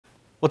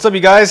What's up,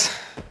 you guys?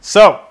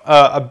 So,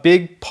 a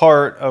big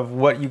part of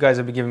what you guys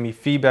have been giving me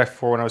feedback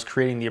for when I was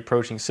creating the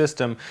approaching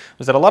system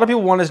was that a lot of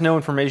people wanted to know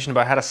information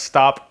about how to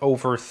stop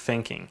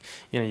overthinking.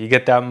 You know, you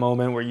get that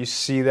moment where you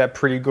see that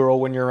pretty girl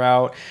when you're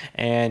out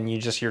and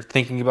you're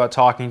thinking about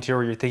talking to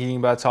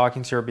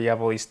her, but you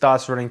have all these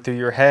thoughts running through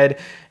your head,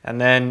 and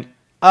then,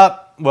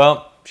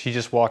 well, she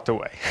just walked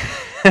away.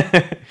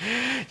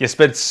 You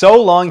spent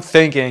so long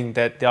thinking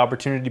that the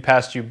opportunity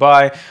passed you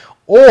by,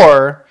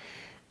 or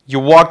you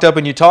walked up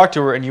and you talked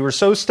to her and you were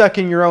so stuck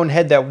in your own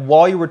head that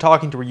while you were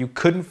talking to her, you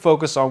couldn't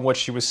focus on what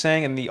she was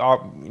saying, and the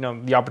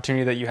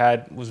opportunity that you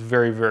had was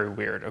very, very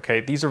weird.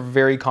 Okay, these are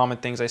very common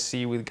things I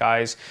see with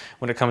guys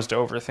when it comes to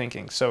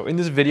overthinking. So in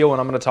this video, what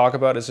I'm going to talk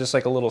about is just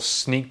like a little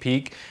sneak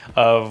peek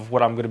of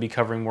what I'm going to be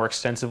covering more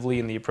extensively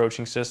in the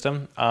approaching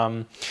system.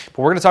 But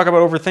we're going to talk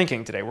about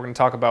overthinking today. We're going to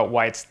talk about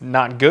why it's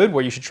not good,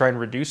 why you should try and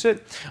reduce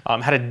it,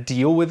 how to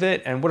deal with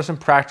it, and what are some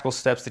practical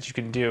steps that you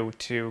can do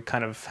to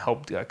kind of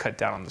help cut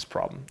down on this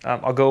problem.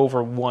 I'll go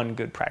over one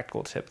good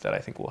practical tip that I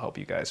think will help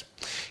you guys.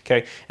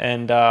 Okay,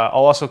 and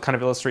I'll also kind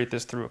of illustrate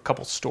this through a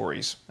couple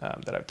stories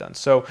that I've done.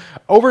 So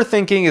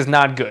overthinking is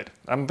not good.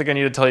 I don't think I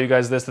need to tell you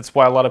guys this. That's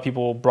why a lot of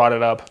people brought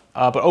it up.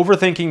 But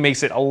overthinking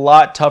makes it a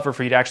lot tougher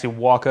for you to actually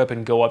walk up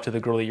and go up to the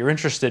girl that you're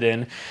interested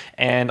in.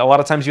 And a lot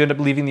of times you end up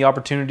leaving the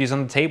opportunities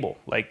on the table.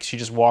 Like she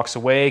just walks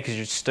away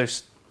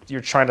because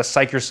you're trying to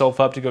psych yourself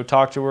up to go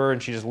talk to her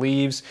and she just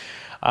leaves.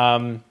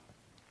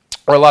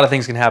 Or a lot of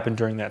things can happen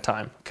during that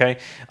time, okay?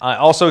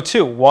 Also,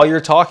 too, while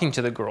you're talking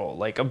to the girl,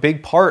 like a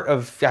big part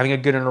of having a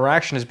good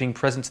interaction is being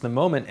present to the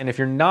moment, and if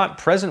you're not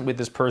present with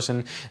this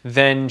person,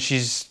 then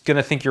she's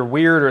gonna think you're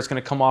weird, or it's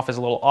gonna come off as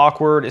a little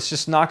awkward. It's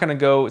just not gonna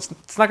go, it's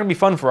not gonna be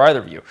fun for either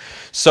of you.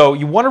 So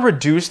you wanna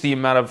reduce the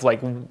amount of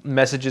like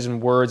messages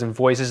and words and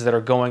voices that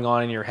are going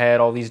on in your head,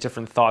 all these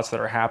different thoughts that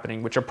are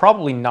happening, which are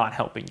probably not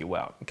helping you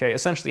out, okay?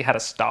 Essentially how to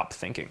stop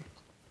thinking,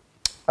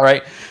 all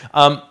right?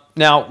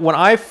 Now, when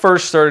I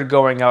first started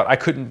going out, I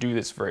couldn't do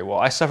this very well.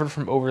 I suffered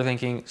from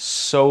overthinking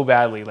so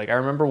badly. Like, I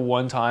remember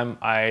one time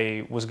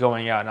I was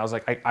going out and I was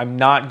like, I'm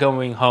not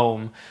going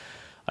home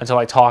until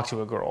I talk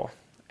to a girl.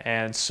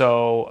 And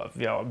so,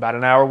 about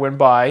an hour went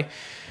by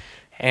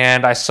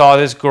and I saw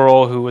this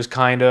girl who was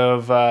kind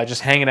of just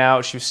hanging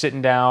out. She was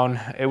sitting down.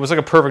 It was like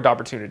a perfect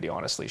opportunity,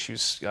 honestly. She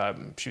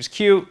was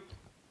cute.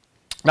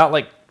 Not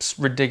like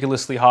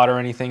ridiculously hot or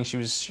anything. She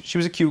was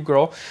a cute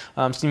girl.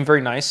 Seemed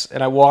very nice.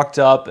 And I walked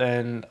up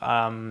and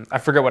I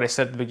forget what I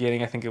said at the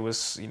beginning. I think it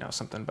was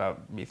something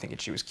about me thinking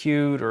she was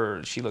cute,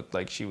 or she looked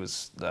like she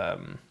was I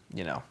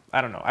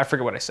don't know. I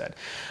forget what I said.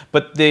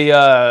 But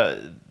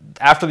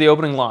after the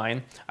opening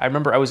line, I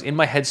remember I was in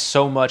my head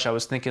so much. I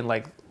was thinking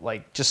like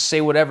just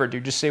say whatever,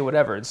 dude. Just say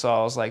whatever. And so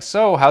I was like,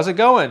 so how's it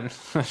going?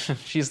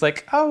 She's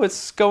like, oh,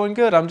 it's going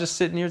good. I'm just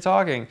sitting here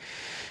talking.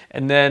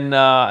 And then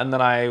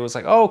I was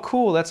like, oh,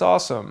 cool, that's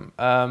awesome.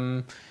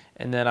 And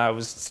then I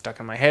was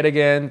stuck in my head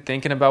again,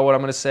 thinking about what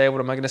I'm going to say,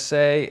 what am I going to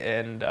say?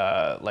 And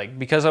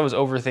because I was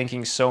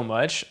overthinking so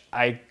much,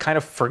 I kind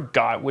of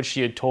forgot what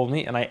she had told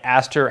me. And I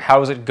asked her,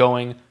 how's it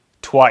going,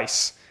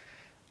 twice.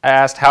 I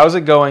asked, how's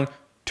it going,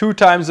 2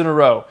 times in a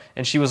row.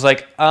 And she was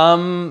like,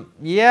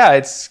 yeah,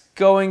 it's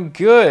going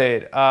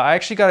good. I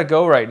actually got to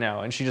go right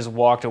now. And she just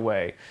walked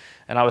away.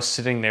 And I was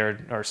sitting there,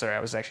 or sorry,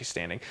 I was actually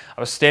standing. I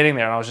was standing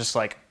there and I was just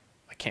like,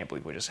 I can't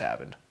believe what just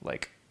happened.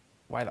 Like,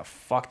 why the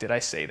fuck did I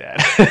say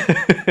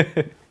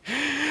that?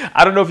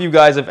 I don't know if you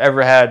guys have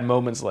ever had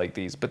moments like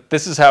these, but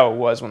this is how it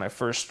was when I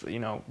first,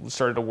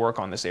 started to work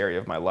on this area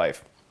of my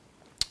life.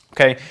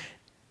 Okay,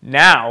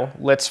 now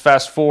let's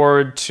fast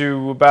forward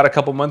to about a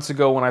couple months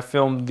ago when I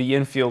filmed the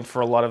infield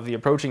for a lot of the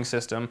approaching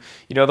system.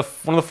 One of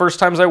the first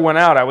times I went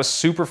out, I was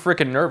super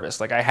freaking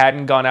nervous. Like, I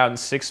hadn't gone out in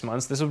 6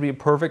 months. This would be a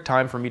perfect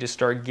time for me to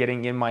start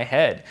getting in my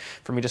head,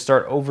 for me to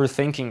start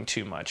overthinking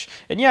too much.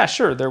 And yeah,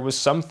 sure, there was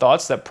some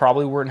thoughts that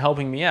probably weren't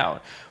helping me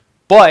out.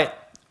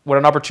 But when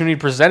an opportunity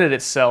presented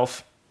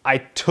itself, I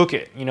took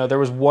it. There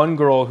was one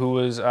girl who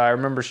was, I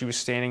remember she was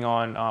standing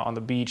on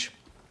the beach.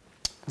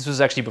 This was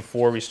actually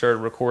before we started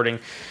recording.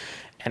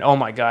 And oh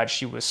my God,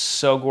 she was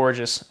so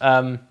gorgeous.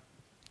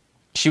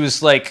 She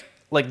was like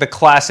the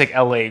classic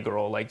LA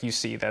girl, like you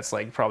see, that's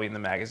like probably in the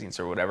magazines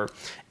or whatever.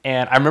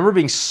 And I remember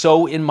being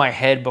so in my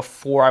head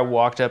before I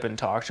walked up and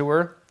talked to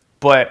her.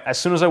 But as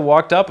soon as I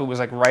walked up, it was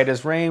like right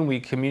as rain. We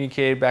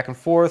communicated back and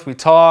forth. We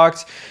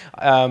talked.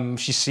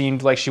 She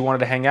seemed like she wanted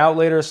to hang out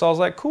later. So I was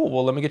like, cool,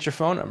 well, let me get your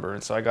phone number.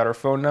 And so I got her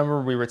phone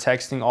number. We were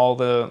texting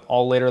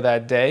all later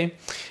that day.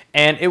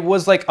 And it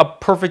was like a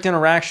perfect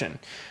interaction.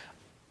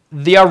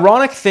 The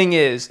ironic thing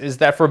is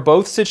that for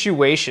both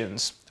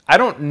situations, I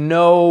don't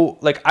know,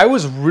 like I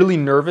was really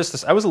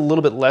nervous. I was a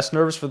little bit less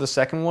nervous for the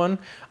second one,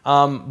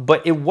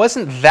 but it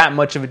wasn't that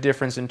much of a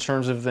difference in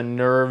terms of the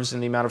nerves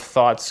and the amount of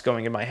thoughts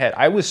going in my head.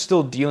 I was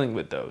still dealing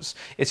with those.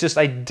 It's just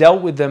I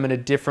dealt with them in a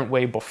different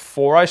way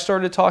before I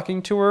started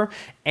talking to her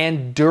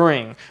and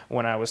during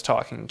when I was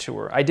talking to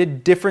her. I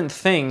did different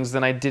things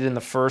than I did in the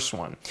first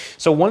one.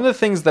 So one of the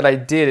things that I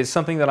did is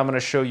something that I'm going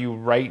to show you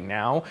right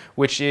now,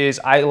 which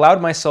is I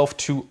allowed myself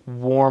to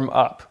warm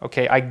up.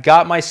 Okay, I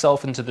got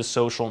myself into the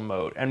social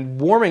mode, and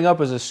warming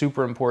up is a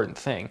super important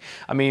thing.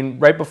 I mean,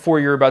 right before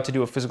you're about to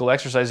do a physical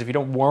exercise, if you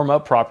don't warm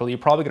up properly, you're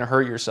probably going to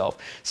hurt yourself.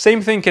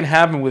 Same thing can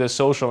happen with a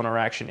social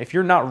interaction. If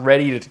you're not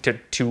ready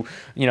to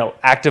you know,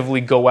 actively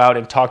go out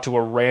and talk to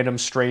a random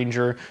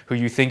stranger who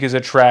you think is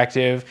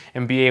attractive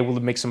and be able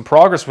to make some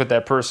progress with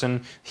that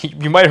person,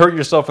 you might hurt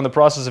yourself in the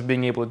process of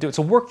being able to do it.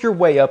 So work your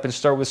way up and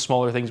start with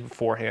smaller things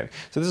beforehand.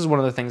 So this is one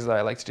of the things that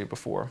I like to do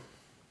before.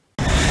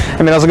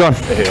 Hey man, how's it going?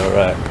 Hey, all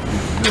right.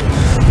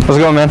 How's it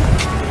going, man?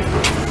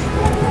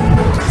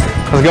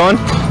 How's it going?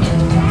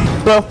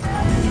 Hello.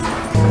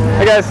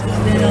 Hey guys. Hey,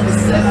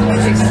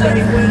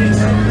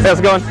 how's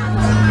it going?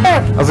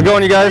 How's it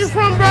going, you guys?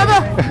 Where you from,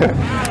 brother?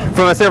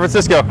 From San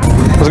Francisco.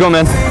 How's it going,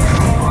 man?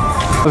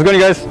 How's it going,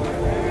 you guys?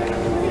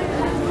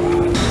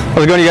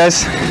 How's it going, you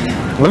guys?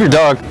 I love your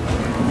dog.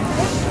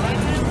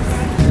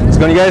 How's it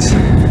going, you guys?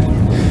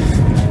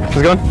 How's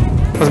it going?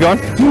 How's it going?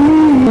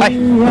 Hi.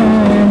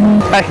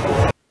 Hi.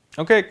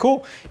 Okay,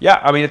 cool.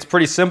 Yeah, I mean, it's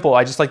pretty simple.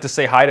 I just like to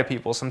say hi to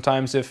people.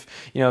 Sometimes if,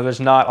 you know, there's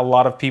not a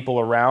lot of people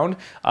around,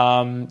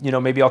 you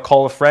know, maybe I'll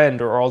call a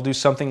friend or I'll do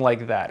something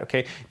like that,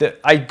 okay?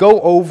 I go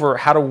over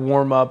how to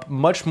warm up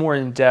much more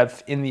in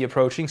depth in the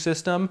approaching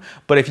system,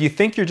 but if you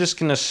think you're just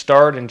gonna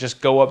start and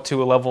just go up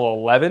to a level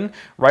 11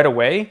 right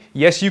away,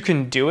 yes, you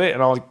can do it,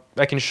 and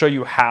I can show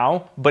you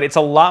how, but it's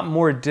a lot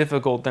more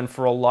difficult than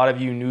for a lot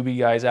of you newbie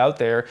guys out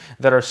there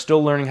that are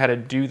still learning how to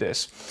do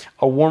this.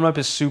 A warm-up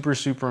is super,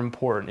 super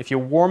important. If you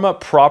warm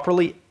up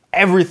properly,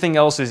 everything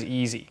else is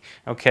easy,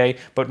 okay?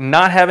 But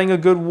not having a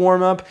good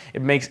warm-up,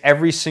 it makes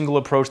every single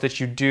approach that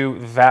you do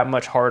that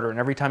much harder. And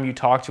every time you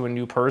talk to a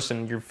new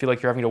person, you feel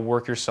like you're having to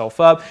work yourself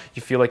up.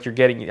 You feel like you're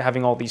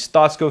having all these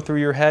thoughts go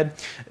through your head.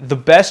 The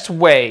best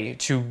way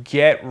to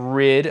get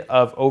rid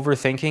of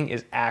overthinking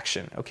is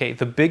action, okay?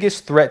 The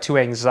biggest threat to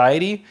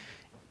anxiety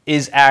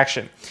is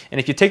action. And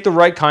if you take the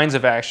right kinds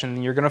of action,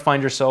 then you're going to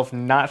find yourself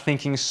not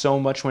thinking so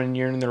much when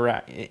you're in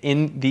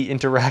the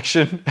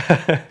interaction.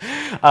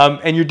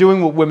 And you're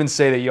doing what women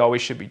say that you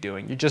always should be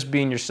doing. You're just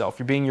being yourself.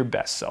 You're being your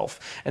best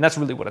self. And that's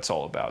really what it's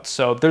all about.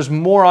 So there's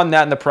more on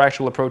that in the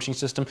practical approaching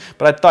system,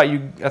 but I thought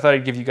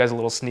I'd give you guys a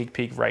little sneak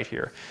peek right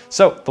here.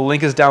 So the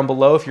link is down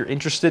below if you're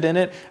interested in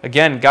it.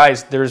 Again,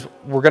 guys,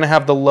 we're going to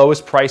have the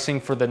lowest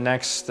pricing for the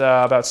next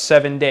about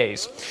 7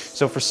 days.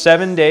 So for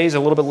 7 days, a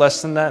little bit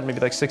less than that, maybe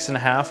like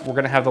 6.5, we're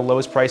going to have the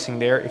lowest pricing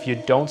there. If you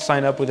don't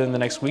sign up within the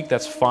next week,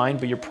 that's fine,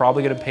 but you're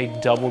probably going to pay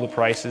double the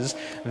prices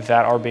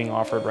that are being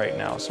offered right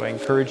now. So I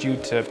encourage you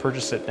to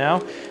purchase it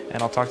now,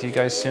 and I'll talk to you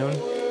guys soon.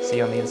 See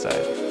you on the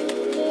inside.